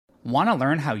Want to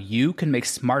learn how you can make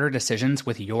smarter decisions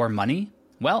with your money?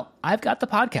 Well, I've got the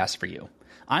podcast for you.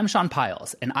 I'm Sean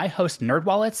Piles, and I host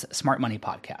NerdWallet's Smart Money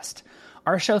Podcast.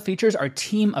 Our show features our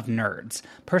team of nerds,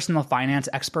 personal finance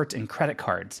experts in credit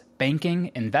cards,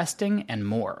 banking, investing, and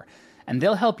more. And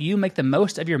they'll help you make the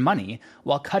most of your money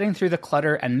while cutting through the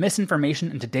clutter and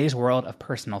misinformation in today's world of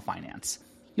personal finance.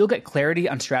 You'll get clarity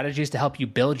on strategies to help you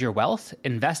build your wealth,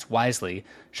 invest wisely,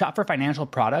 shop for financial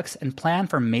products, and plan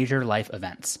for major life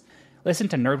events. Listen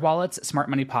to NerdWallet's Smart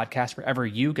Money Podcast wherever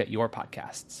you get your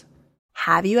podcasts.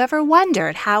 Have you ever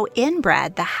wondered how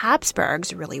inbred the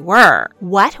Habsburgs really were?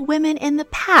 What women in the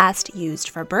past used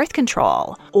for birth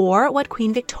control? Or what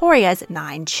Queen Victoria's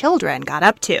 9 children got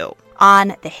up to?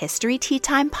 On the History Tea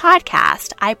Time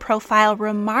podcast, I profile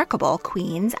remarkable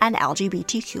queens and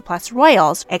LGBTQ+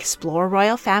 royals, explore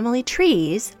royal family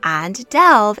trees, and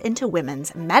delve into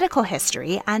women's medical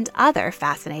history and other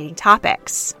fascinating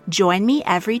topics. Join me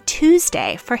every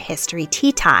Tuesday for History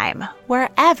Tea Time,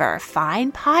 wherever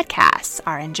fine podcasts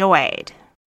are enjoyed.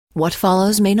 What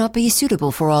follows may not be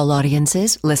suitable for all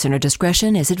audiences. Listener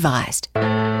discretion is advised.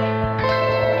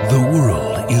 The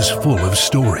world is full of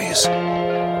stories.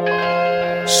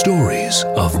 Stories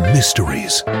of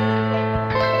mysteries,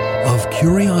 of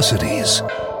curiosities,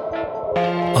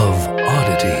 of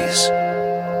oddities.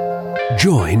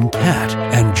 Join Kat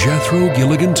and Jethro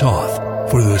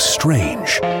Gilligan-Toth for the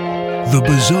strange, the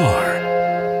bizarre,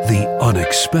 the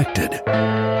unexpected,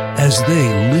 as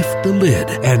they lift the lid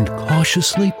and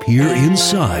cautiously peer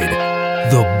inside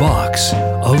the Box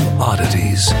of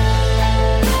Oddities.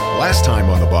 Last time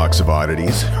on the Box of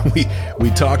Oddities, we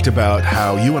talked about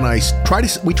how you and I try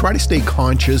to stay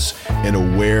conscious and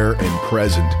aware and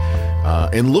present,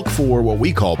 and look for what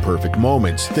we call perfect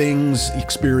moments, things,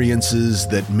 experiences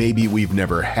that maybe we've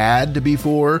never had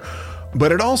before.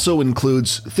 But it also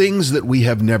includes things that we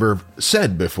have never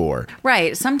said before.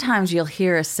 Right. Sometimes you'll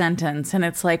hear a sentence and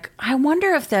it's like, I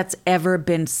wonder if that's ever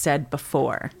been said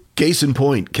before. Case in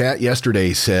point, Kat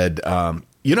yesterday said,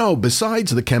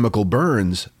 besides the chemical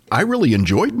burns, I really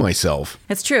enjoyed myself.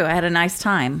 It's true. I had a nice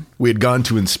time. We had gone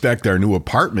to inspect our new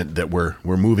apartment that we're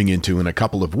moving into in a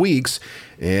couple of weeks,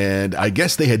 and I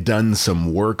guess they had done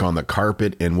some work on the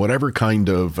carpet, and whatever kind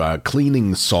of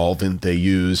cleaning solvent they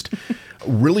used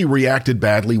really reacted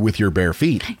badly with your bare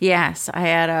feet. Yes, I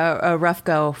had a rough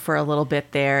go for a little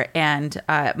bit there, and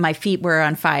my feet were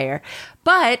on fire.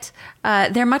 But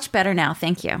they're much better now,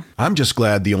 thank you. I'm just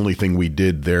glad the only thing we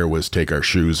did there was take our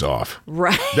shoes off.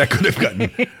 Right. That could have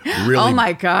gotten really oh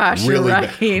my gosh, really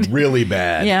you're right. Really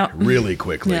bad. Yeah. Really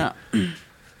quickly. Yeah.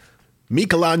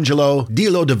 Michelangelo di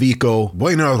Lodovico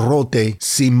Buonarroti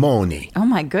Simoni. Oh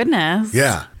my goodness.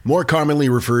 Yeah. More commonly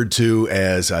referred to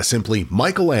as simply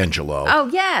Michelangelo. Oh,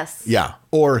 yes. Yeah.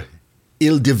 Or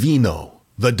Il Divino,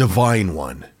 the Divine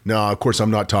One. Now, of course,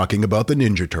 I'm not talking about the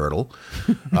Ninja Turtle,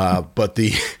 but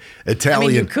the Italian... I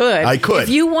mean, you could. I could. If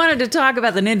you wanted to talk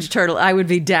about the Ninja Turtle, I would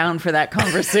be down for that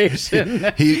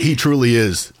conversation. He truly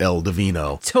is El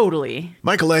Divino. Totally.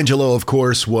 Michelangelo, of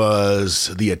course,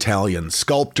 was the Italian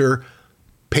sculptor,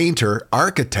 painter,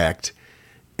 architect,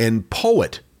 and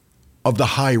poet of the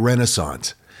High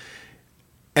Renaissance.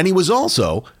 And he was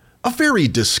also a very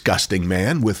disgusting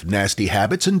man with nasty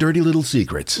habits and dirty little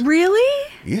secrets. Really?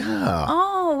 Yeah.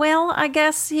 Oh, well, I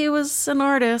guess he was an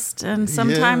artist, and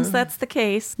sometimes that's the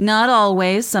case. Not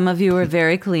always. Some of you are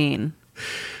very clean.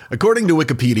 According to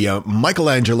Wikipedia,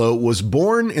 Michelangelo was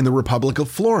born in the Republic of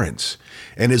Florence,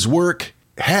 and his work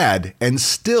had and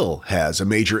still has a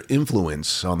major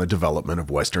influence on the development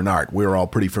of Western art. We're all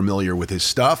pretty familiar with his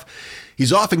stuff.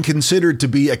 He's often considered to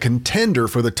be a contender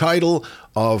for the title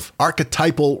of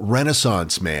archetypal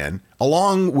Renaissance man,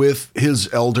 along with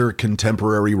his elder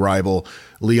contemporary rival,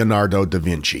 Leonardo da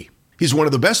Vinci. He's one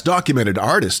of the best documented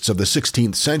artists of the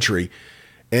 16th century,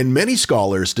 and many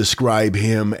scholars describe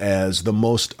him as the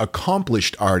most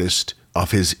accomplished artist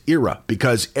of his era,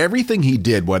 because everything he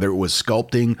did, whether it was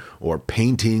sculpting or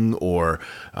painting or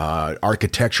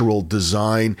architectural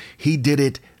design, he did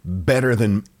it better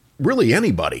than really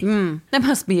anybody. That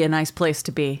must be a nice place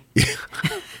to be.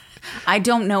 I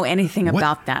don't know anything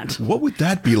about that. What would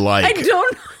that be like? I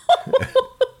don't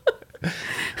know.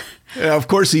 Of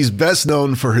course, he's best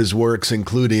known for his works,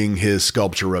 including his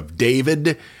sculpture of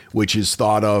David, which is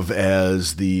thought of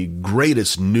as the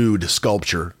greatest nude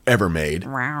sculpture ever made.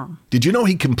 Wow. Did you know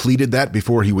he completed that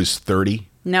before he was 30?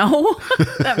 No,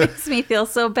 that makes me feel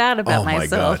so bad about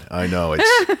myself. Oh, my God. I know.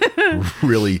 It's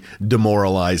really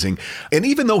demoralizing. And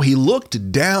even though he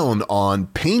looked down on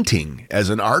painting as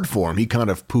an art form, he kind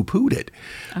of poo-pooed it.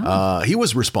 He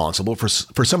was responsible for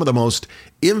some of the most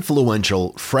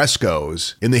influential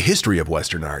frescoes in the history of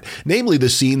Western art, namely the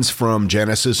scenes from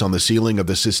Genesis on the ceiling of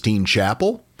the Sistine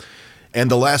Chapel and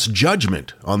the Last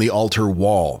Judgment on the altar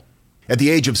wall. At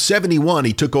the age of 71,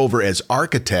 he took over as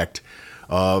architect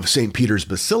of St. Peter's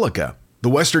Basilica. The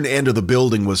western end of the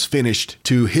building was finished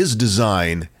to his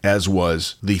design, as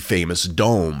was the famous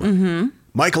dome. Mm-hmm.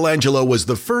 Michelangelo was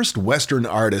the first Western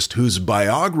artist whose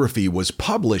biography was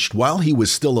published while he was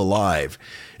still alive.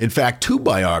 In fact, 2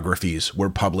 biographies were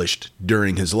published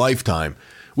during his lifetime,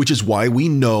 which is why we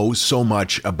know so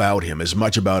much about him, as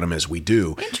much about him as we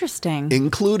do. Interesting.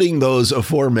 Including those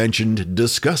aforementioned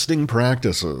disgusting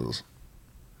practices.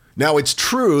 Now, it's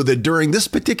true that during this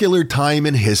particular time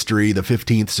in history, the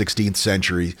 15th, 16th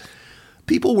century,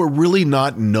 people were really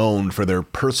not known for their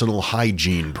personal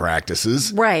hygiene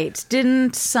practices. Right.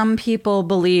 Didn't some people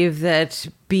believe that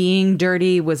being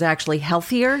dirty was actually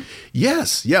healthier?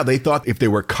 Yes. Yeah, they thought if they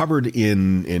were covered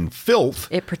in filth,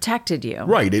 it protected you.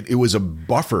 Right. It was a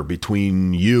buffer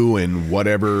between you and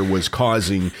whatever was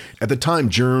causing. At the time,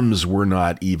 germs were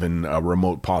not even a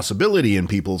remote possibility in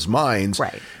people's minds.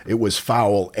 Right. It was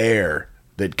foul air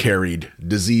that carried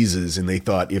diseases, and they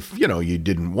thought if, you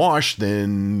didn't wash,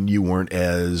 then you weren't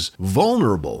as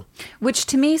vulnerable. Which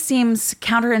to me seems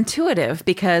counterintuitive,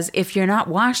 because if you're not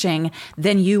washing,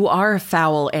 then you are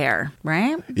foul air,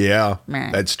 right? Yeah,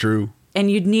 Right. That's true. And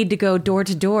you'd need to go door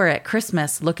to door at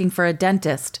Christmas looking for a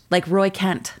dentist, like Roy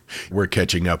Kent. We're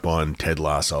catching up on Ted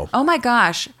Lasso. Oh my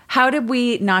gosh. How did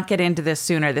we not get into this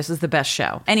sooner? This is the best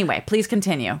show. Anyway, please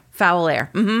continue. Foul air.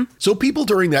 Mm-hmm. So people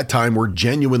during that time were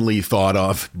genuinely thought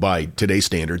of by today's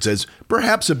standards as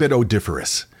perhaps a bit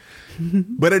odoriferous.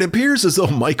 But it appears as though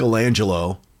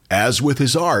Michelangelo, as with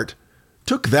his art,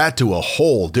 took that to a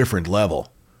whole different level.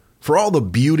 For all the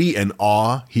beauty and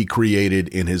awe he created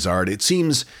in his art, it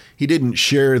seems he didn't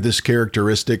share this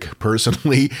characteristic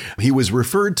personally. He was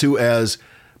referred to as,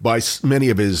 by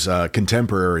many of his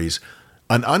contemporaries,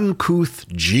 an uncouth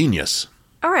genius.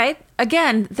 All right.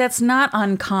 Again, that's not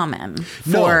uncommon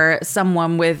for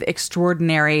someone with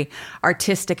extraordinary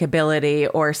artistic ability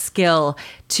or skill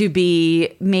to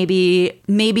be maybe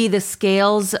the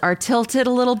scales are tilted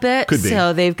a little bit. Could be.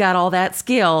 So they've got all that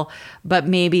skill, but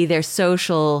maybe their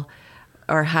social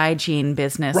or hygiene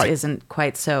business isn't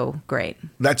quite so great.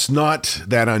 That's not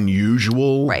that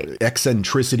unusual. Right.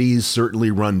 Eccentricities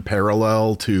certainly run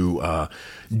parallel to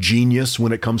genius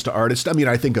when it comes to artists. I mean,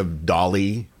 I think of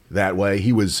Dali that way.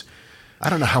 He was, I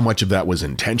don't know how much of that was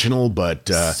intentional, but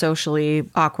socially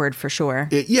awkward for sure.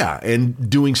 And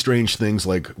doing strange things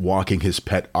like walking his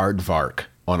pet aardvark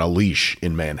on a leash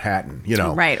in Manhattan,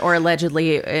 Right, or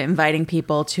allegedly inviting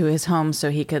people to his home so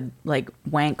he could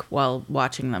wank while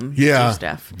watching them do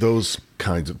stuff. Those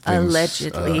kinds of things.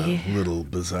 Allegedly. A little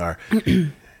bizarre.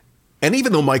 And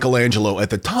even though Michelangelo at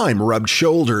the time rubbed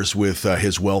shoulders with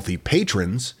his wealthy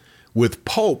patrons, with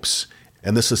popes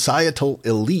and the societal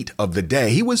elite of the day,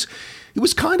 he was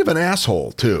kind of an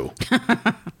asshole, too.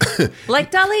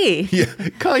 Like Dali. Yeah,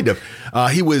 kind of.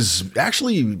 He was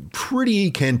actually pretty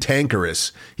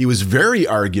cantankerous. He was very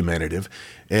argumentative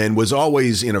and was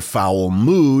always in a foul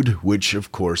mood, which,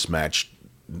 of course, matched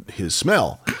his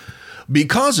smell.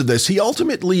 Because of this, he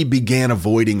ultimately began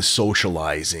avoiding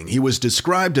socializing. He was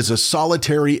described as a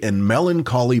solitary and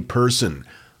melancholy person,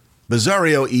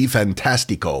 bizarro e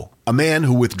fantastico, a man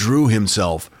who withdrew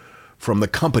himself from the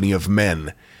company of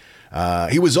men.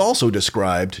 He was also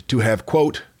described to have,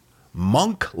 quote,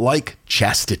 monk-like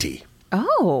chastity.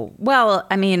 Oh, well,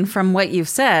 I mean, from what you've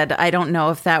said, I don't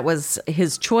know if that was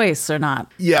his choice or not.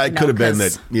 Yeah, it could have been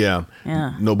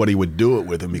that, nobody would do it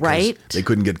with him because they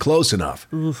couldn't get close enough.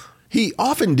 Oof. He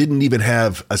often didn't even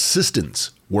have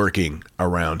assistants working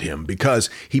around him because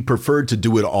he preferred to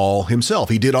do it all himself.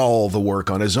 He did all the work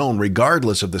on his own,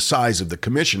 regardless of the size of the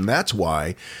commission. That's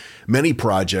why many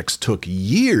projects took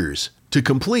years to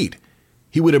complete.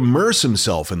 He would immerse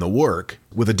himself in the work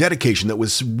with a dedication that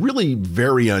was really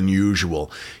very unusual.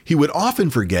 He would often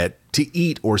forget to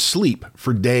eat or sleep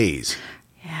for days.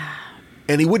 Yeah.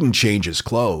 And he wouldn't change his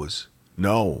clothes.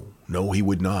 No, he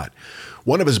would not.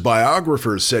 One of his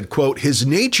biographers said, quote, his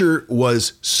nature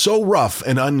was so rough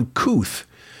and uncouth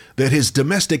that his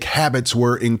domestic habits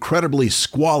were incredibly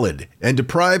squalid and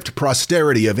deprived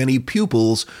posterity of any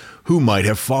pupils who might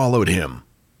have followed him.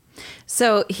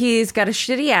 So he's got a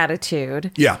shitty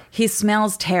attitude. Yeah. He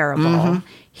smells terrible. Mm-hmm.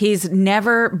 He's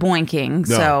never boinking,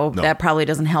 so that probably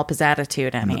doesn't help his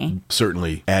attitude any.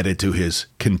 Certainly added to his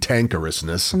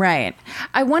cantankerousness. Right.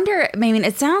 I wonder, I mean,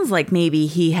 it sounds like maybe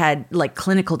he had like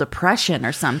clinical depression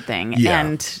or something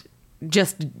and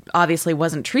just obviously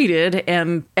wasn't treated,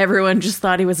 and everyone just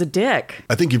thought he was a dick.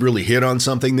 I think you've really hit on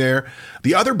something there.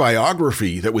 The other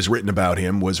biography that was written about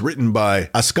him was written by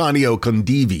Ascanio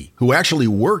Condivi, who actually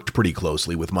worked pretty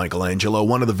closely with Michelangelo,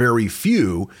 one of the very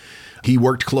few. He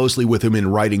worked closely with him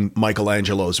in writing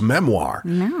Michelangelo's memoir.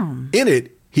 No. In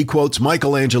it, he quotes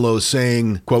Michelangelo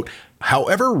saying, quote,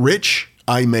 "However rich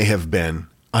I may have been,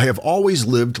 I have always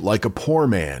lived like a poor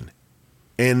man."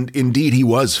 And indeed, he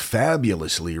was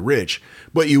fabulously rich,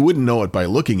 but you wouldn't know it by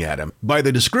looking at him. By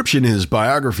the description in his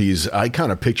biographies, I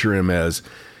kind of picture him as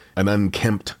an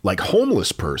unkempt, like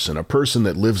homeless person, a person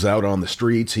that lives out on the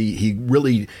streets. He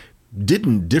really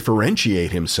didn't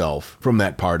differentiate himself from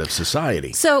that part of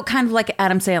society. So kind of like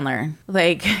Adam Sandler,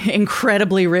 like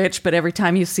incredibly rich, but every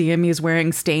time you see him, he's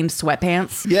wearing stained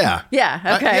sweatpants. Yeah.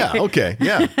 Yeah. Okay. Okay.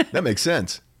 Yeah. That makes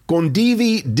sense.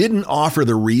 Condivi didn't offer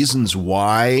the reasons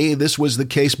why this was the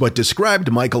case, but described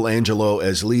Michelangelo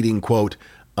as leading, quote,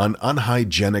 an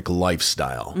unhygienic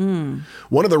lifestyle.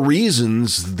 One of the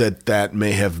reasons that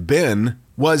may have been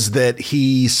was that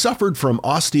he suffered from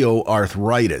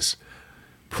osteoarthritis,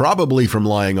 probably from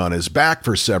lying on his back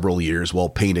for several years while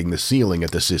painting the ceiling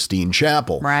at the Sistine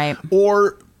Chapel. Right.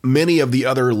 Or many of the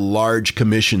other large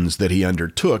commissions that he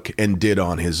undertook and did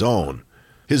on his own.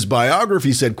 His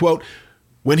biography said, quote,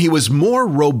 "When he was more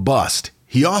robust,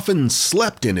 he often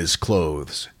slept in his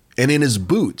clothes and in his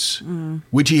boots,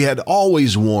 which he had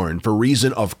always worn for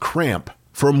reason of cramp,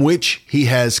 from which he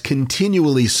has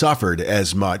continually suffered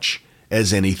as much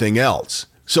as anything else."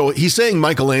 So he's saying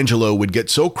Michelangelo would get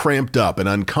so cramped up and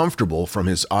uncomfortable from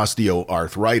his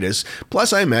osteoarthritis,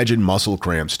 plus I imagine muscle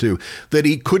cramps too, that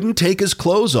he couldn't take his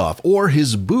clothes off or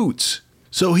his boots.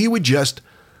 So he would just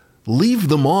leave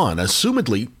them on,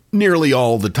 assumedly, nearly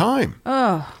all the time.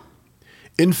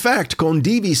 In fact,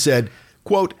 Condivi said,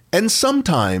 quote, "And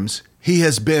sometimes he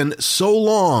has been so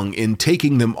long in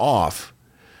taking them off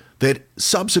that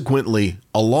subsequently,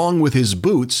 along with his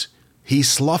boots, he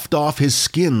sloughed off his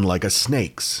skin like a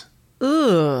snake's."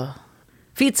 Ugh.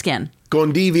 Feet skin.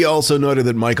 Condivi also noted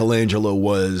that Michelangelo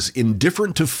was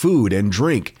indifferent to food and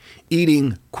drink,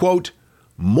 eating, quote,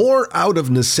 "more out of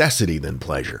necessity than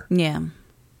pleasure." Yeah.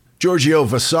 Giorgio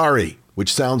Vasari,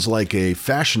 which sounds like a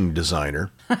fashion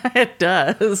designer, It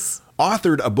does.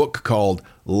 authored a book called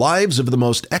Lives of the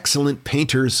Most Excellent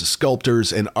Painters,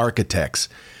 Sculptors, and Architects.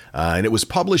 And it was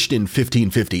published in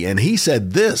 1550. And he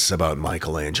said this about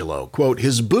Michelangelo, quote,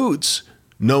 "His boots,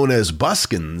 known as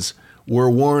buskins, were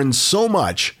worn so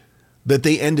much that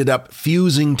they ended up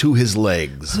fusing to his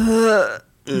legs."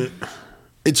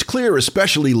 It's clear,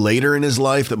 especially later in his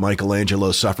life, that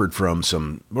Michelangelo suffered from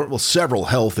several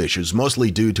health issues,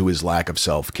 mostly due to his lack of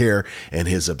self-care and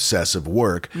his obsessive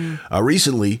work.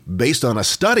 Recently, based on a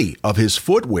study of his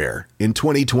footwear in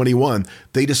 2021,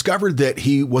 they discovered that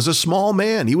he was a small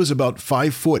man. He was about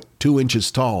 5 foot 2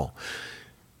 inches tall.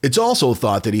 It's also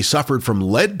thought that he suffered from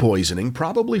lead poisoning,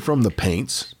 probably from the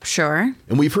paints. Sure.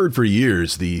 And we've heard for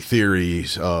years the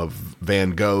theories of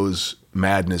Van Gogh's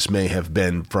madness may have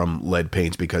been from lead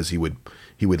paints because he would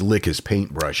lick his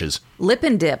paintbrushes. Lip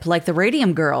and dip, like the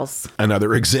Radium Girls.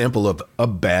 Another example of a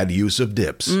bad use of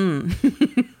dips.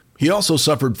 He also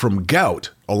suffered from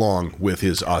gout along with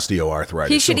his osteoarthritis.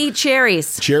 He should eat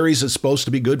cherries. Cherries is supposed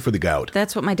to be good for the gout.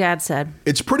 That's what my dad said.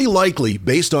 It's pretty likely,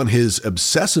 based on his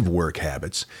obsessive work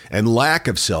habits and lack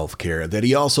of self-care, that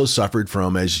he also suffered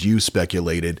from, as you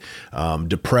speculated,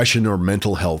 depression or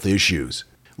mental health issues.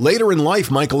 Later in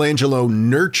life, Michelangelo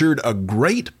nurtured a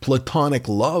great platonic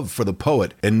love for the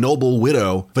poet and noble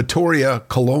widow Vittoria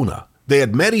Colonna. They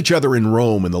had met each other in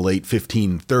Rome in the late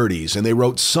 1530s, and they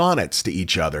wrote sonnets to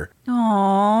each other.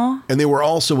 Aww. And they were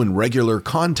also in regular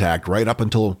contact right up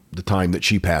until the time that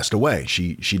she passed away.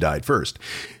 She died first.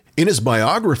 In his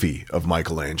biography of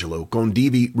Michelangelo,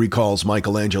 Condivi recalls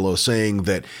Michelangelo saying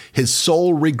that his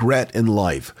sole regret in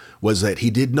life was that he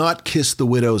did not kiss the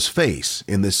widow's face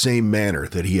in the same manner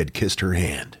that he had kissed her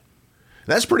hand.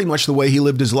 That's pretty much the way he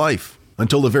lived his life.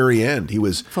 Until the very end, he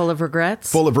was full of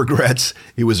regrets. Full of regrets.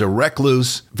 He was a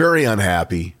recluse, very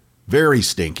unhappy, very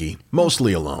stinky,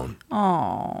 mostly alone.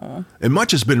 Aww. And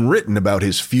much has been written about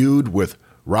his feud with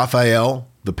Raphael,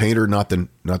 the painter, not the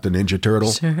Ninja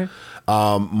Turtle. Sure.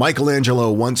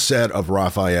 Michelangelo once said of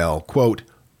Raphael, quote,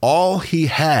 "All he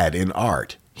had in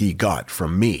art, he got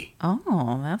from me."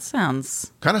 Oh, that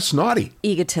sounds kind of snotty.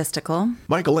 Egotistical.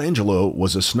 Michelangelo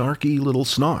was a snarky little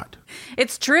snot.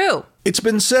 It's true. It's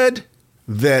been said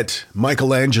that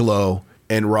Michelangelo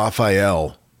and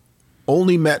Raphael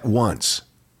only met once.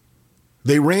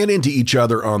 They ran into each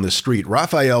other on the street.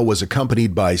 Raphael was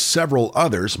accompanied by several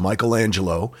others.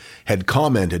 Michelangelo had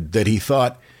commented that he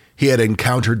thought he had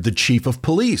encountered the chief of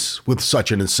police with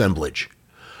such an assemblage.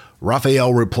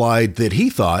 Raphael replied that he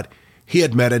thought he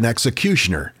had met an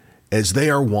executioner, as they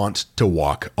are wont to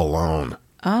walk alone.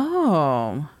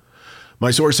 Oh.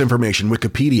 My source information,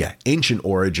 Wikipedia, Ancient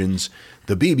Origins,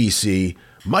 the BBC,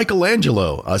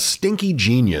 Michelangelo, a stinky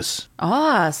genius.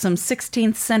 Some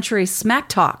 16th century smack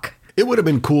talk. It would have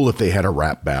been cool if they had a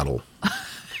rap battle.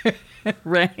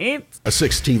 Right? A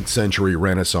 16th century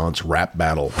Renaissance rap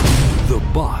battle. The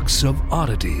Box of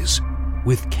Oddities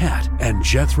with Kat and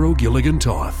Jethro Gilligan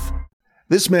Toth.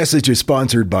 This message is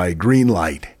sponsored by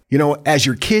Greenlight. You know, as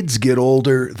your kids get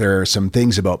older, there are some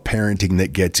things about parenting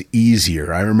that gets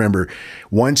easier. I remember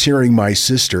once hearing my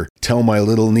sister tell my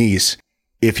little niece,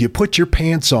 "If you put your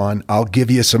pants on, I'll give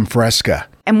you some Fresca."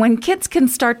 And when kids can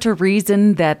start to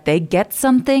reason that they get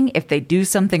something if they do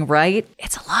something right,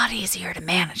 it's a lot easier to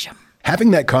manage them.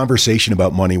 Having that conversation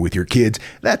about money with your kids,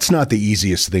 that's not the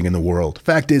easiest thing in the world.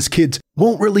 Fact is, kids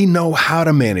won't really know how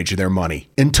to manage their money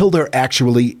until they're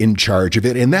actually in charge of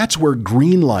it, and that's where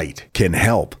Greenlight can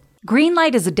help.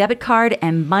 Greenlight is a debit card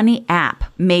and money app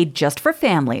made just for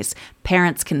families.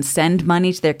 Parents can send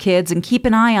money to their kids and keep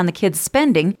an eye on the kids'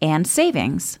 spending and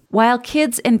savings, while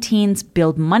kids and teens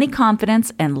build money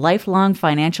confidence and lifelong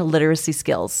financial literacy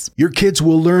skills. Your kids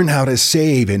will learn how to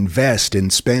save, invest,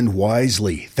 and spend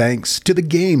wisely thanks to the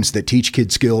games that teach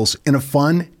kids skills in a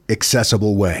fun,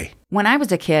 accessible way. When I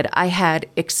was a kid, I had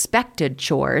expected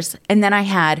chores, and then I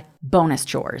had bonus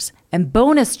chores. And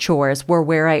bonus chores were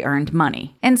where I earned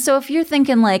money. And so if you're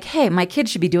thinking like, hey, my kid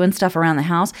should be doing stuff around the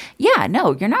house, yeah,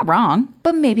 no, you're not wrong.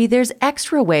 But maybe there's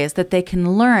extra ways that they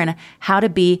can learn how to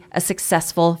be a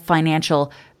successful financial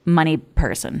money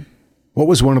person. What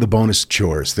was one of the bonus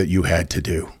chores that you had to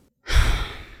do?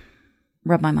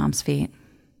 Rub my mom's feet.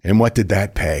 And what did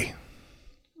that pay?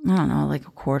 I don't know, like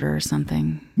a quarter or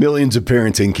something. Millions of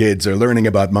parents and kids are learning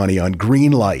about money on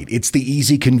Greenlight. It's the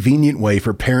easy, convenient way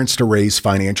for parents to raise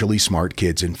financially smart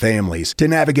kids and families to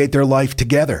navigate their life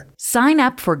together. Sign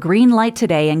up for Greenlight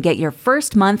today and get your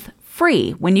first month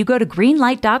free when you go to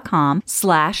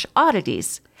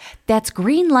greenlight.com/oddities. That's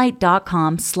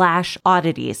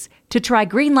greenlight.com/oddities to try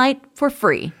Greenlight for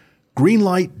free.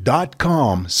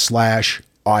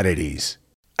 Greenlight.com/oddities.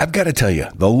 I've got to tell you,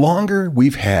 the longer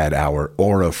we've had our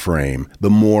Aura frame, the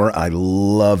more I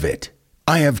love it.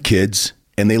 I have kids,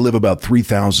 and they live about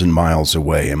 3,000 miles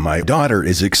away, and my daughter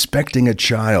is expecting a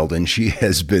child, and she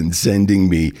has been sending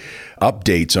me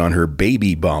updates on her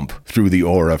baby bump through the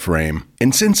Aura frame.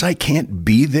 And since I can't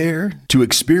be there to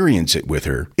experience it with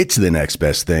her, it's the next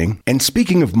best thing. And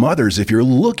speaking of mothers, if you're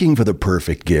looking for the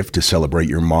perfect gift to celebrate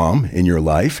your mom in your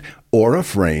life, Aura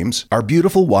frames are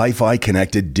beautiful Wi-Fi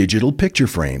connected digital picture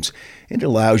frames. It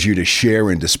allows you to share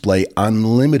and display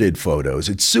unlimited photos.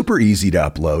 It's super easy to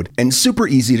upload and super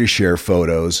easy to share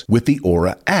photos with the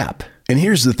Aura app. And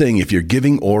here's the thing, if you're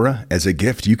giving Aura as a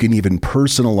gift, you can even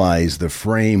personalize the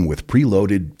frame with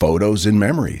preloaded photos and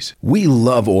memories. We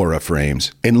love Aura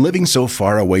frames, and living so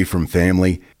far away from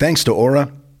family, thanks to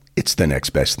Aura, it's the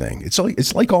next best thing. It's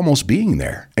like almost being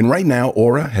there. And right now,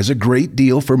 Aura has a great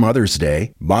deal for Mother's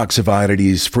Day. Box of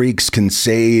Oddities freaks can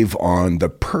save on the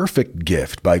perfect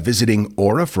gift by visiting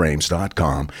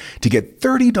auraframes.com to get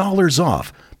 $30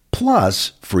 off,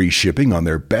 plus free shipping on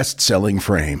their best-selling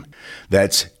frame.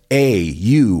 That's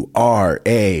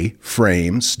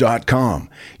auraframes.com.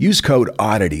 Use code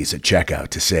oddities at checkout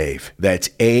to save. That's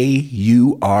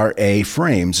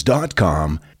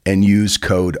auraframes.com and use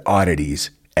code oddities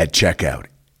at checkout,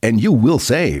 and you will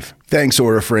save. Thanks,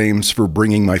 Aura Frames, for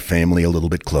bringing my family a little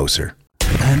bit closer.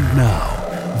 And now,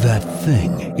 that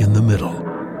thing in the middle.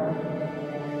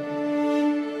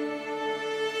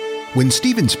 When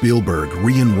Steven Spielberg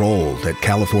re-enrolled at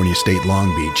California State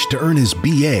Long Beach to earn his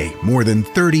BA more than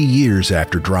 30 years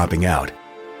after dropping out,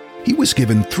 he was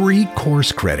given 3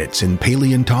 course credits in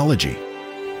paleontology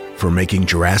for making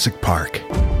Jurassic Park.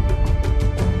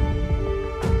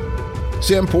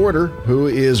 Sam Porter, who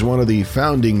is one of the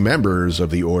founding members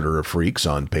of the Order of Freaks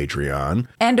on Patreon,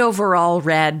 and overall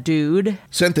rad dude,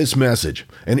 sent this message.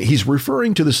 And he's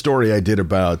referring to the story I did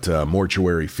about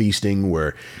mortuary feasting,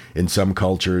 where in some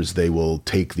cultures they will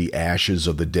take the ashes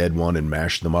of the dead one and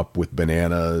mash them up with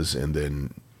bananas and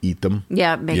then eat them.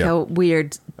 Yeah, make a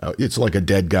weird... it's like a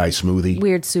dead guy smoothie.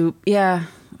 Weird soup, yeah.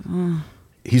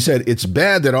 He said, it's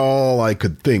bad that all I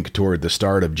could think toward the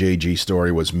start of JG's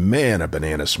story was, man, a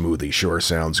banana smoothie sure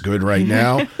sounds good right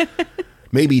now.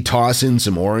 Maybe toss in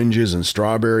some oranges and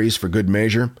strawberries for good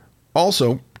measure.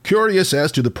 Also, Curious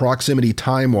as to the proximity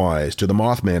time-wise to the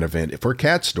Mothman event for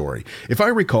Cat Story. If I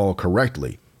recall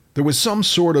correctly, there was some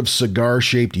sort of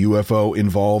cigar-shaped UFO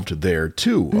involved there,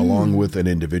 too, along with an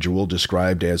individual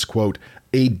described as, quote,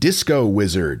 a disco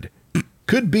wizard.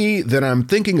 Could be that I'm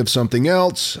thinking of something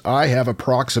else. I have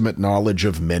approximate knowledge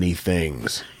of many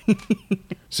things.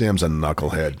 Sam's a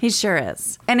knucklehead. He sure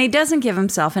is. And he doesn't give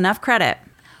himself enough credit.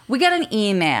 We got an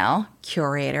email,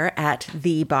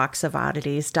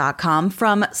 curator@theboxofoddities.com,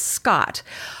 from Scott.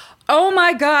 Oh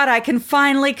my God, I can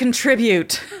finally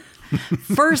contribute.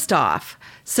 First off,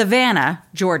 Savannah,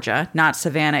 Georgia, not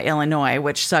Savannah, Illinois,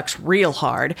 which sucks real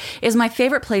hard, is my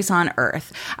favorite place on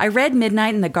earth. I read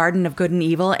Midnight in the Garden of Good and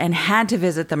Evil and had to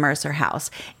visit the Mercer house.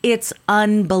 It's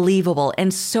unbelievable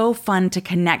and so fun to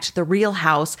connect the real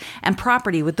house and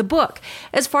property with the book.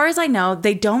 As far as I know,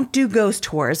 they don't do ghost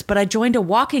tours, but I joined a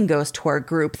walking ghost tour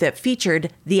group that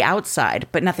featured the outside,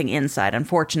 but nothing inside,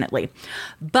 unfortunately.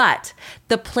 But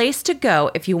the place to go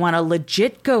if you want a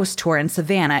legit ghost tour in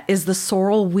Savannah is the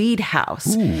Sorrel Weed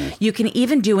House. Ooh. You can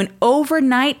even do an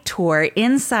overnight tour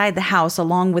inside the house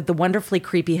along with the wonderfully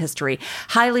creepy history.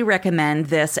 Highly recommend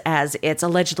this as it's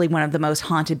allegedly one of the most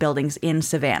haunted buildings in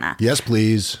Savannah. Yes,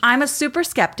 please. I'm a super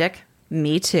skeptic.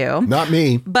 Me too. Not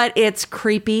me. But it's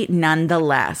creepy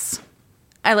nonetheless.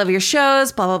 I love your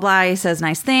shows, blah, blah, blah. He says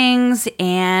nice things.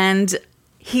 And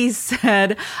he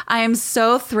said, I am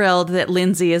so thrilled that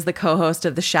Lindsay is the co-host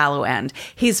of The Shallow End.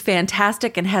 He's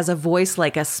fantastic and has a voice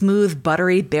like a smooth,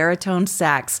 buttery baritone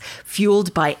sax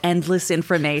fueled by endless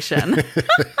information.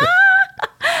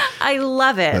 I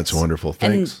love it. That's wonderful.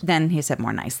 Thanks. And then he said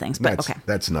more nice things, but okay.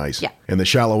 That's nice. Yeah. And The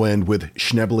Shallow End with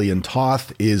Schnebley and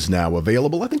Toth is now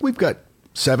available. I think we've got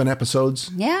 7 episodes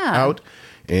out.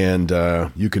 And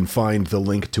you can find the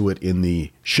link to it in the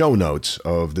show notes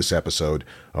of this episode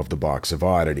of The Box of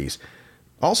Oddities.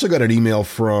 Also got an email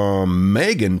from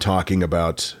Megan talking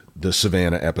about the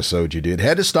Savannah episode you did.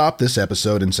 Had to stop this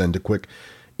episode and send a quick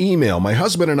email. My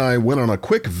husband and I went on a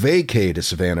quick vacay to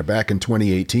Savannah back in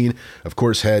 2018. Of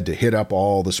course, had to hit up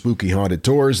all the spooky haunted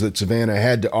tours that Savannah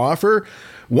had to offer.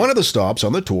 One of the stops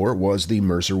on the tour was the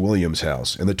Mercer Williams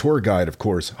house, and the tour guide, of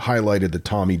course, highlighted the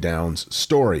Tommy Downs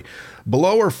story.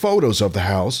 Below are photos of the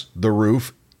house, the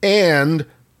roof, and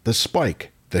the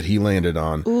spike that he landed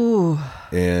on. Ooh.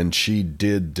 And she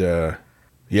did, wow,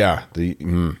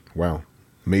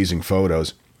 amazing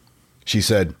photos. She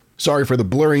said, sorry for the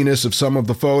blurriness of some of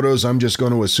the photos. I'm just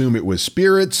going to assume it was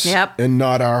spirits and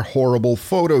not our horrible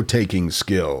photo-taking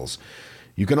skills.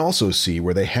 You can also see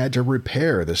where they had to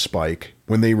repair the spike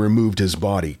when they removed his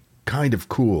body. Kind of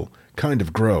cool, kind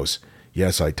of gross.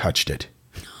 Yes, I touched it.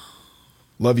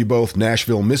 Love you both.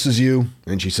 Nashville misses you.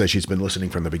 And she says she's been listening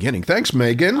from the beginning. Thanks,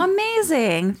 Megan.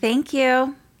 Amazing. Thank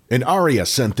you. And Aria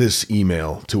sent this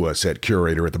email to us at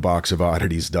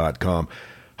curator@theboxofoddities.com.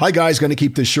 Hi, guys. Going to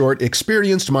keep this short.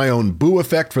 Experienced my own boo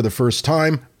effect for the first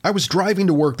time. I was driving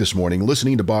to work this morning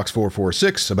listening to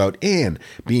BOX446 about Anne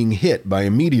being hit by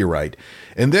a meteorite,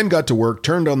 and then got to work,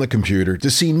 turned on the computer to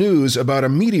see news about a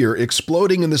meteor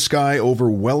exploding in the sky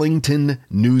over Wellington,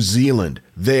 New Zealand.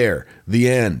 There, the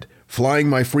end. Flying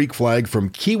my freak flag from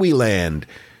Kiwiland.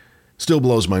 Still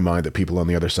blows my mind that people on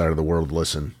the other side of the world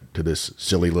listen to this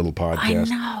silly little podcast.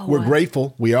 I know. We're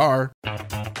grateful. We are.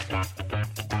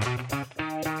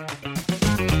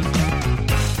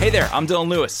 Hey there, I'm Dylan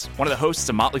Lewis, one of the hosts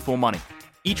of Motley Fool Money.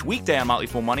 Each weekday on Motley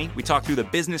Fool Money, we talk through the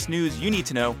business news you need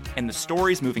to know and the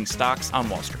stories moving stocks on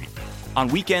Wall Street. On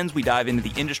weekends, we dive into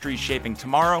the industries shaping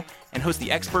tomorrow and host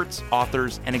the experts,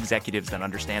 authors, and executives that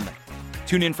understand them.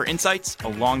 Tune in for insights, a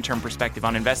long-term perspective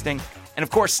on investing, and of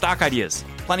course, stock ideas.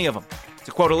 Plenty of them.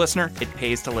 To quote a listener, it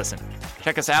pays to listen.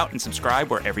 Check us out and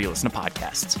subscribe wherever you listen to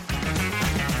podcasts.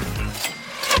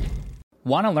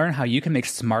 Want to learn how you can make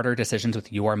smarter decisions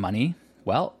with your money?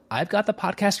 Well, I've got the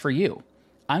podcast for you.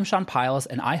 I'm Sean Piles,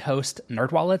 and I host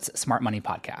NerdWallet's Smart Money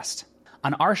Podcast.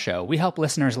 On our show, we help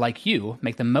listeners like you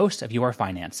make the most of your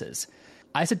finances.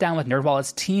 I sit down with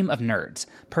NerdWallet's team of nerds,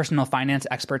 personal finance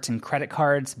experts in credit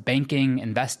cards, banking,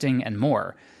 investing, and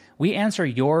more. We answer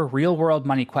your real-world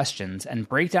money questions and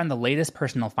break down the latest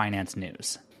personal finance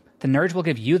news. The nerds will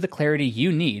give you the clarity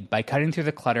you need by cutting through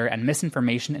the clutter and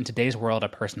misinformation in today's world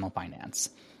of personal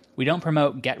finance. We don't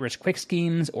promote get-rich-quick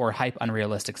schemes or hype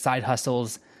unrealistic side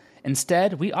hustles.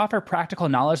 Instead, we offer practical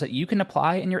knowledge that you can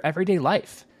apply in your everyday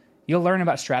life. You'll learn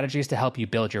about strategies to help you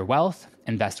build your wealth,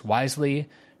 invest wisely,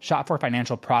 shop for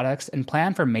financial products, and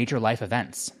plan for major life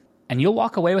events. And you'll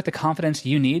walk away with the confidence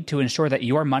you need to ensure that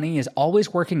your money is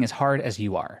always working as hard as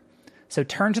you are. So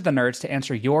turn to the nerds to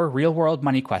answer your real-world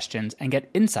money questions and get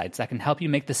insights that can help you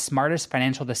make the smartest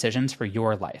financial decisions for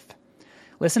your life.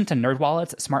 Listen to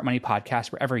NerdWallet's Smart Money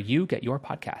Podcast wherever you get your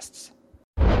podcasts.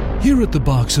 Here at the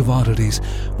Box of Oddities,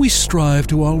 we strive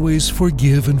to always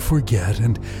forgive and forget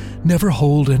and never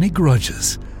hold any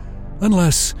grudges.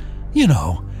 Unless,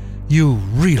 you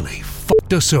really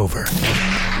fucked us over.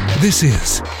 This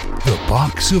is the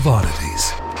Box of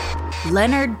Oddities.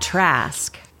 Leonard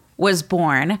Trask was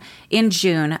born in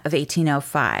June of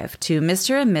 1805 to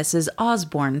Mr. and Mrs.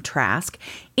 Osborne Trask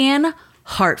in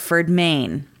Hartford,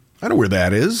 Maine. I know where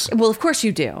that is. Well, of course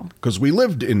you do. Because we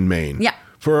lived in Maine. Yeah.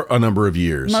 For a number of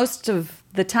years. Most of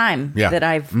the time that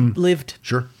I've lived.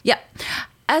 Sure. Yeah.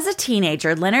 As a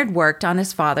teenager, Leonard worked on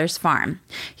his father's farm.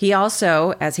 He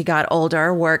also, as he got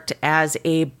older, worked as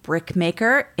a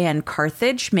brickmaker in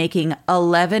Carthage, making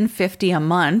 $11.50 a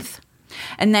month.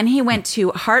 And then he went to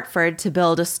Hartford to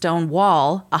build a stone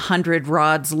wall 100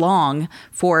 rods long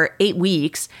for 8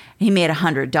 weeks. He made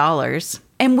 $100.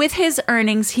 And with his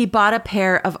earnings, he bought a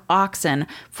pair of oxen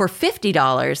for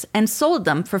 $50 and sold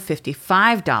them for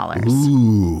 $55.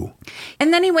 Ooh.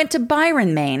 And then he went to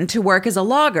Byron, Maine to work as a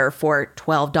logger for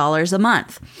 $12 a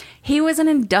month. He was an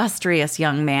industrious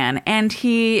young man, and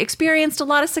he experienced a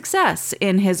lot of success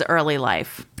in his early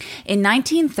life. In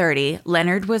 1930,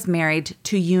 Leonard was married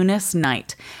to Eunice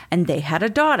Knight, and they had a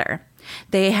daughter.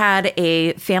 They had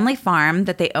a family farm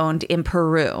that they owned in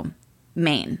Peru,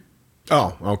 Maine.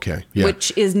 Oh, okay. Yeah.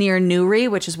 Which is near Newry,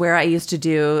 which is where I used to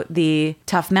do the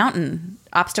Tough Mountain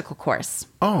obstacle course.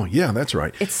 Oh, yeah, that's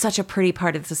right. It's such a pretty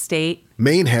part of the state.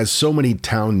 Maine has so many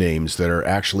town names that are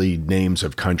actually names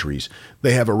of countries.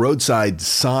 They have a roadside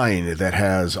sign that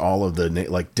has all of the,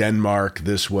 like Denmark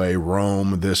this way,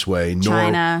 Rome this way,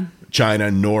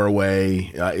 China,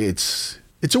 Norway. It's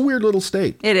a weird little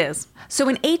state. It is. So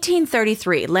in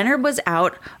 1833, Leonard was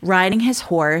out riding his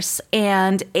horse,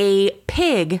 and a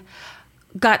pig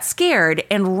got scared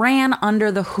and ran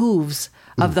under the hooves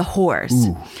of the horse.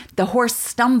 Ooh. The horse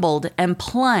stumbled and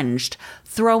plunged,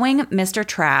 throwing Mr.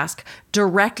 Trask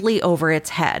directly over its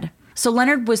head. So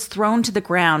Leonard was thrown to the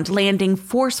ground, landing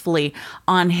forcefully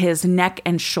on his neck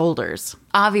and shoulders.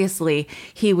 Obviously,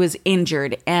 he was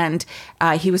injured, and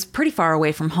he was pretty far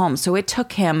away from home. So it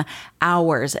took him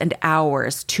hours and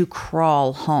hours to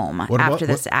crawl home after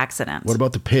this accident. What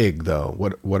about the pig, though?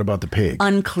 What about the pig?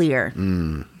 Unclear.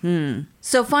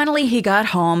 So finally, he got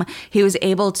home. He was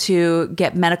able to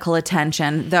get medical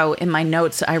attention, though in my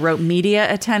notes, I wrote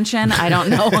media attention. I don't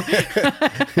know.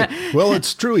 Well,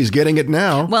 it's true. He's getting it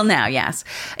now. Well, now, yes.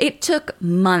 It took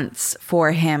months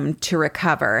for him to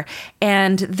recover.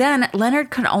 And then Leonard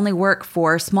could only work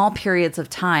for small periods of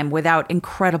time without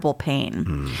incredible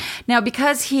pain. Now,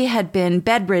 because he had been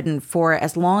bedridden for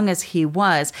as long as he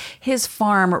was, his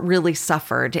farm really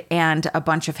suffered, and a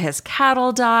bunch of his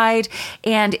cattle died,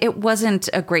 and it wasn't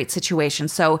a great situation.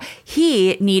 So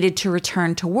he needed to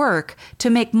return to work to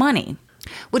make money,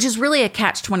 which is really a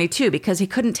catch-22 because he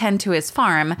couldn't tend to his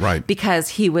farm because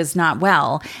he was not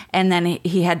well. And then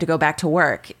he had to go back to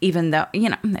work, even though,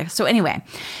 So anyway,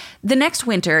 the next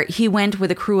winter, he went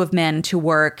with a crew of men to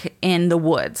work in the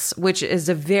woods, which is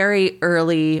a very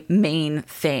early Maine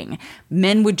thing.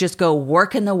 Men would just go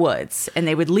work in the woods, and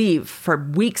they would leave for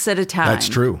weeks at a time. That's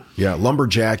true. Yeah,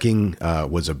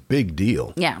 lumberjacking was a big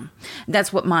deal. Yeah,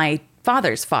 that's what my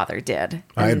father's father did.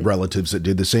 I had relatives that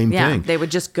did the same thing. They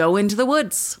would just go into the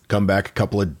woods. Come back a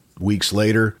couple of weeks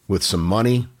later with some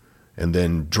money, and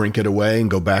then drink it away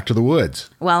and go back to the woods.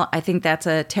 Well, I think that's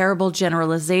a terrible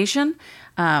generalization.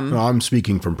 No, I'm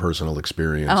speaking from personal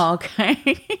experience. Oh,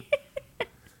 okay.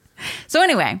 So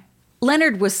anyway,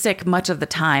 Leonard was sick much of the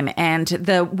time, and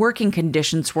the working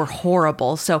conditions were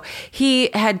horrible. So he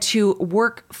had to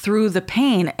work through the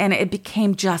pain, and it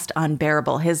became just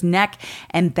unbearable. His neck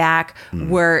and back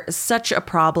were such a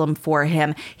problem for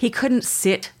him. He couldn't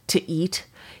sit to eat.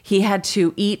 He had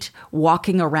to eat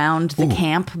walking around the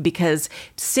camp because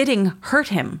sitting hurt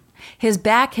him. His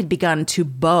back had begun to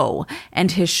bow,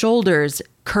 and his shoulders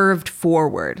curved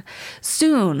forward.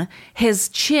 Soon, his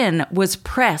chin was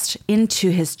pressed into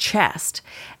his chest,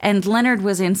 and Leonard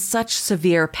was in such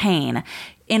severe pain.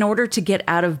 In order to get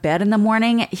out of bed in the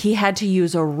morning, he had to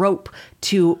use a rope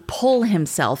to pull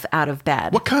himself out of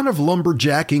bed. What kind of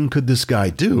lumberjacking could this guy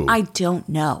do? I don't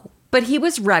know. But he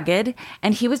was rugged,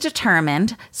 and he was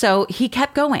determined, so he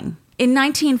kept going. In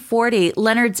 1940,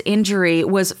 Leonard's injury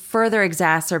was further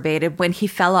exacerbated when he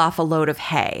fell off a load of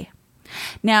hay.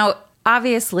 Now,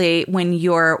 obviously, when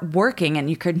you're working and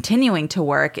you're continuing to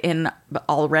work in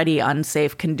already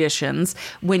unsafe conditions,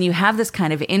 when you have this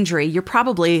kind of injury, you're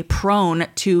probably prone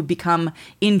to become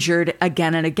injured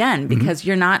again and again because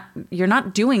you're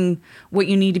not doing what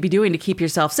you need to be doing to keep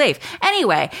yourself safe.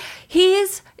 Anyway,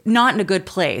 he's not in a good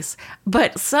place.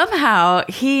 But somehow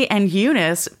he and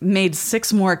Eunice made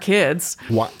 6 more kids.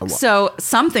 What? So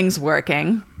something's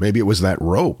working. Maybe it was that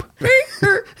rope.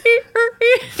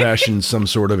 Fashioned some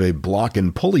sort of a block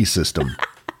and pulley system.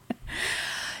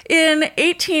 In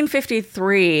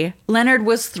 1853, Leonard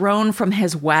was thrown from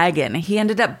his wagon. He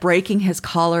ended up breaking his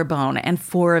collarbone and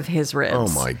 4 of his ribs. Oh,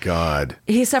 my God.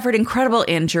 He suffered incredible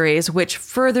injuries, which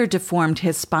further deformed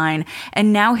his spine,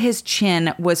 and now his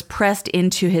chin was pressed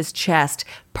into his chest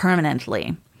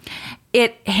permanently.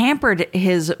 It hampered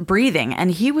his breathing,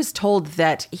 and he was told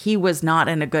that he was not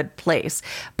in a good place,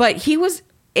 but he was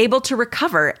able to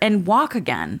recover and walk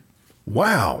again.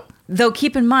 Wow. Though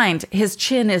keep in mind, his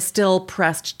chin is still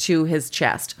pressed to his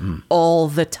chest all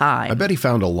the time. I bet he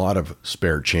found a lot of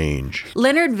spare change.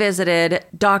 Leonard visited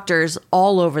doctors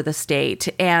all over the state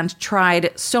and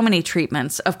tried so many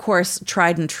treatments. Of course,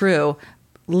 tried and true,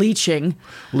 leeching.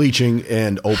 Leeching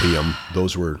and opium,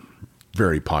 those were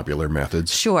very popular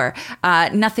methods. Sure.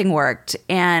 Nothing worked.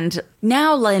 And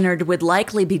now Leonard would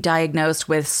likely be diagnosed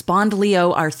with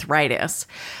spondyloarthritis.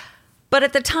 But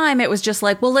at the time, it was just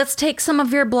like, well, let's take some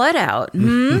of your blood out.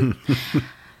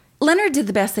 Leonard did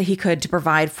the best that he could to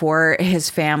provide for his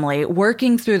family,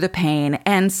 working through the pain.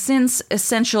 And since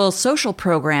essential social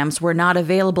programs were not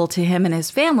available to him and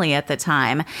his family at the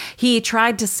time, he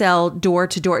tried to sell door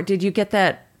to door. Did you get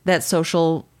that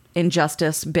social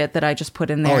injustice bit that I just put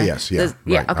in there? Oh, yes. Yeah.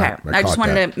 Yeah. Right. Okay. I just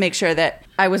wanted that. to make sure that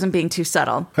I wasn't being too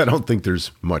subtle. I don't think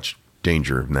there's much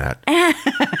danger in that.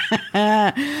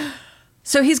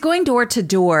 So he's going door to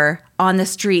door on the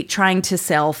street trying to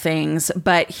sell things,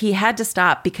 but he had to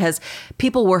stop because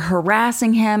people were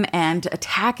harassing him and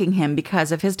attacking him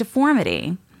because of his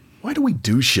deformity. Why do we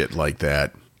do shit like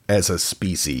that as a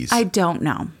species? I don't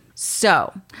know.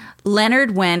 So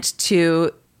Leonard went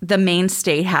to the Maine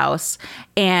State House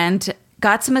and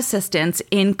got some assistance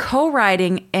in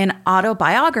co-writing an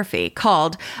autobiography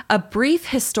called A Brief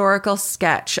Historical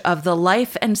Sketch of the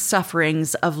Life and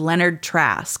Sufferings of Leonard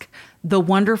Trask, the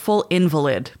Wonderful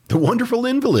Invalid. The Wonderful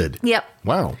Invalid? Yep.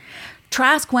 Wow.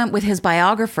 Trask went with his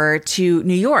biographer to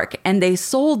New York, and they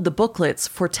sold the booklets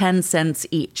for 10 cents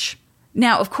each.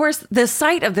 Now, of course, the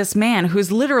sight of this man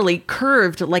who's literally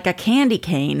curved like a candy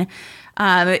cane,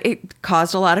 it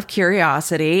caused a lot of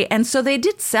curiosity. And so they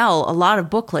did sell a lot of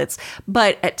booklets,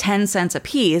 but at 10 cents a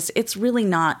piece, it's really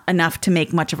not enough to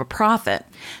make much of a profit.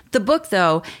 The book,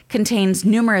 though, contains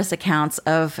numerous accounts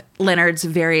of Leonard's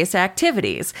various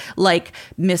activities, like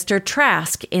Mr.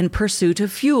 Trask in pursuit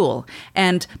of fuel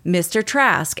and Mr.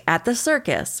 Trask at the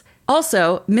circus.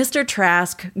 Also, Mr.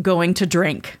 Trask going to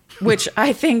drink, which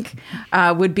I think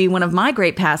would be one of my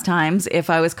great pastimes if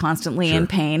I was constantly in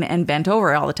pain and bent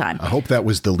over all the time. I hope that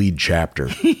was the lead chapter.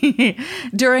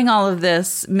 During all of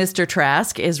this, Mr.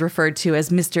 Trask is referred to as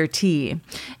Mr. T.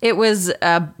 It was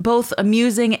both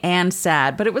amusing and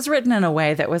sad, but it was written in a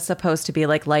way that was supposed to be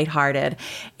like lighthearted.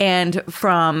 And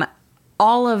from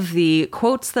all of the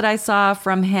quotes that I saw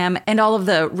from him and all of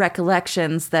the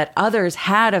recollections that others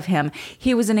had of him,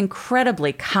 he was an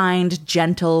incredibly kind,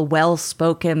 gentle,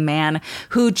 well-spoken man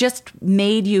who just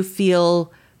made you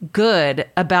feel good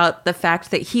about the fact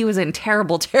that he was in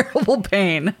terrible, terrible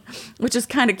pain, which is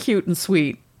kind of cute and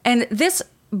sweet. And this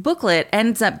booklet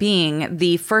ends up being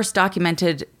the first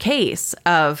documented case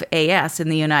of AS in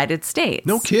the United States.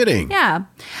 No kidding. Yeah.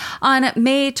 On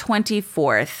May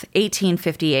 24th,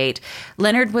 1858,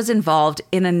 Leonard was involved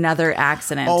in another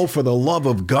accident. Oh, for the love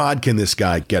of God, can this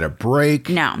guy get a break?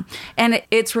 No. And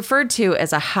it's referred to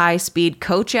as a high-speed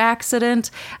coach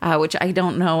accident, which I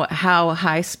don't know how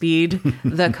high speed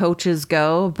the coaches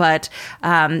go, but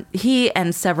he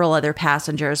and several other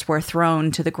passengers were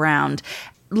thrown to the ground.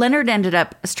 Leonard ended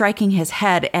up striking his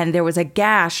head, and there was a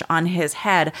gash on his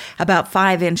head about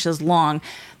 5 inches long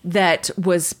that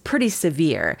was pretty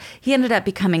severe. He ended up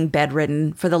becoming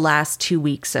bedridden for the last 2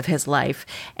 weeks of his life,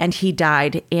 and he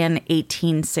died in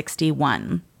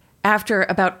 1861. After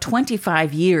about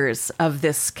 25 years of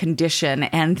this condition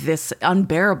and this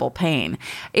unbearable pain,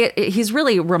 he's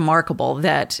really remarkable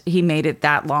that he made it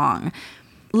that long.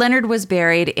 Leonard was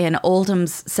buried in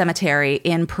Oldham's Cemetery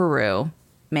in Peru,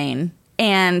 Maine.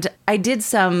 And I did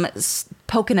some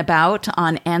poking about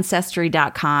on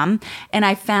Ancestry.com, and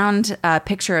I found a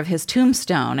picture of his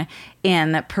tombstone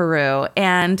in Peru.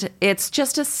 And it's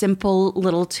just a simple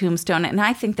little tombstone, and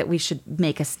I think that we should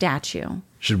make a statue.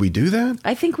 Should we do that?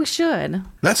 I think we should.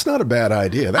 That's not a bad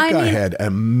idea. That guy had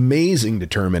amazing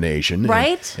determination.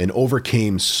 Right? And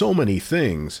overcame so many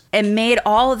things. And made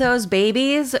all of those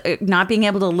babies not being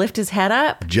able to lift his head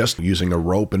up. Just using a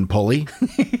rope and pulley.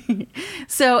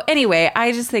 So anyway,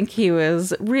 I just think he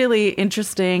was really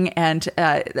interesting, and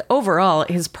overall,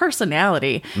 his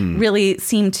personality really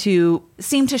seemed to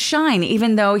shine,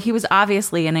 even though he was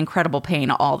obviously in incredible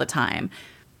pain all the time.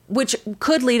 Which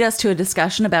could lead us to a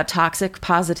discussion about toxic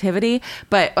positivity,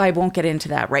 but I won't get into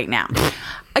that right now.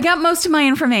 I got most of my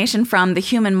information from The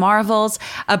Human Marvels,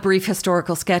 a brief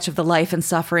historical sketch of the life and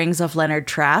sufferings of Leonard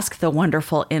Trask, the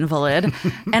wonderful invalid,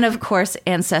 and of course,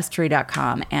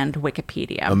 Ancestry.com and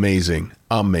Wikipedia. Amazing.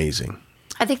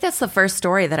 I think that's the first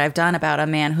story that I've done about a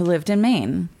man who lived in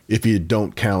Maine. If you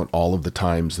don't count all of the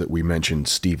times that we mentioned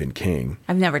Stephen King.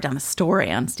 I've never done a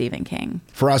story on Stephen King.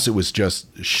 For us, it was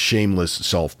just shameless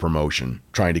self-promotion,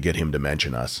 trying to get him to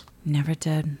mention us. Never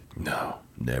did. No,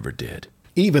 never did.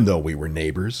 Even though we were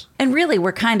neighbors. And really,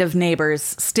 we're kind of neighbors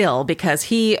still, because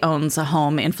he owns a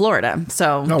home in Florida.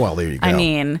 So, oh, well, there you go. I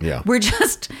mean, we're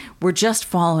just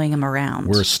following him around.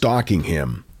 We're stalking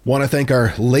him. Want to thank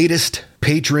our latest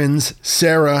patrons,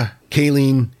 Sarah,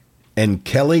 Kayleen, and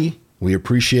Kelly. We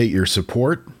appreciate your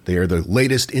support. They are the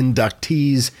latest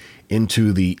inductees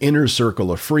into the inner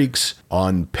circle of freaks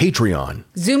on Patreon.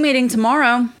 Zoom meeting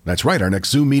tomorrow. That's right. Our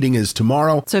next Zoom meeting is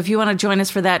tomorrow. So if you want to join us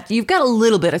for that, you've got a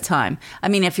little bit of time. I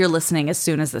mean, if you're listening as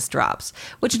soon as this drops,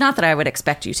 which not that I would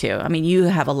expect you to. I mean, you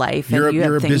have a life. You're and you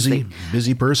have a things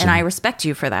busy person. And I respect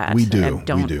you for that. We do. I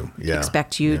don't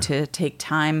expect you to take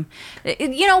time.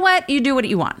 You know what? You do what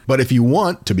you want. But if you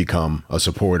want to become a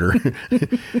supporter,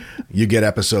 you get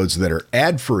episodes that are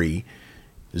ad-free,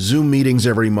 Zoom meetings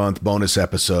every month, bonus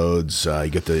episodes. You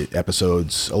get the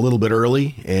episodes a little bit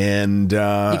early, and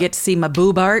you get to see my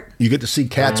boob art. You get to see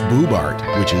Kat's boob art,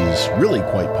 which is really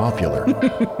quite popular.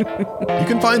 You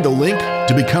can find the link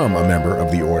to become a member of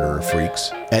the Order of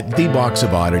Freaks at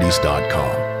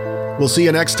theboxofoddities.com. We'll see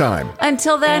you next time.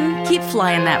 Until then, keep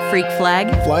flying that freak flag.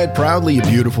 Fly it proudly, you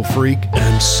beautiful freak.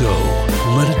 And so,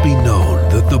 let it be known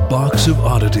that the Box of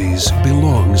Oddities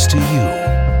belongs to you,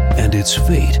 and its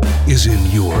fate is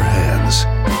in your hands.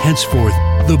 Henceforth,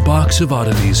 the Box of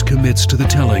Oddities commits to the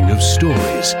telling of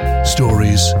stories.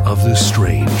 Stories of the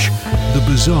strange, the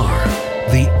bizarre,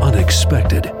 the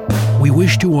unexpected. We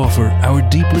wish to offer our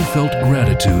deeply felt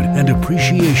gratitude and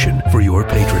appreciation for your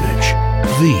patronage.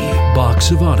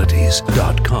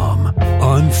 TheBoxOfOddities.com.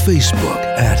 On Facebook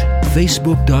at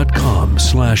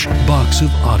Facebook.com/Box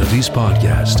of Oddities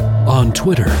Podcast. On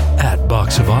Twitter at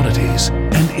Box of Oddities.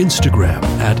 And Instagram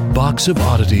at Box of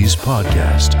Oddities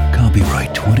Podcast.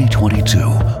 Copyright 2022.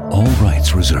 All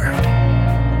rights reserved.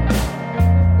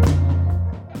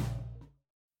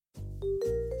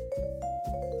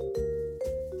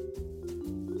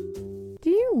 Do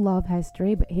you love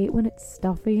history but hate when it's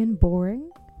stuffy and boring?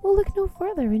 Well, look no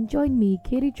further and join me,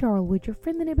 Katie Charlwood, your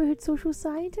friendly neighbourhood social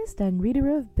scientist and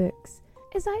reader of books,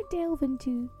 as I delve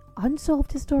into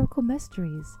unsolved historical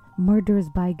mysteries, murders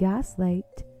by gaslight,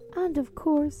 and of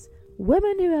course,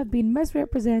 women who have been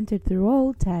misrepresented through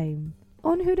all time.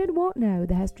 On Who Did What Now,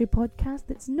 the history podcast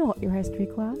that's not your history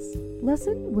class.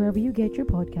 Listen wherever you get your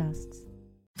podcasts.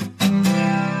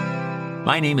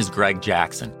 My name is Greg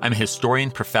Jackson. I'm a historian,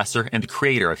 professor, and the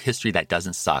creator of History That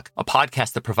Doesn't Suck, a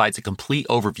podcast that provides a complete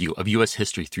overview of U.S.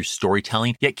 history through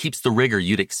storytelling, yet keeps the rigor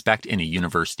you'd expect in a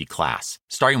university class.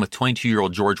 Starting with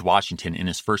 22-year-old George Washington in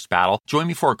his first battle, join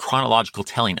me for a chronological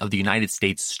telling of the United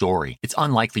States story, its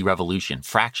unlikely revolution,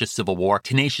 fractious civil war,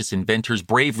 tenacious inventors,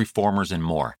 brave reformers, and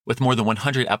more. With more than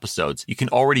 100 episodes, you can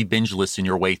already binge listen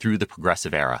your way through the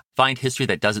progressive era. Find History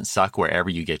That Doesn't Suck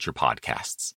wherever you get your podcasts.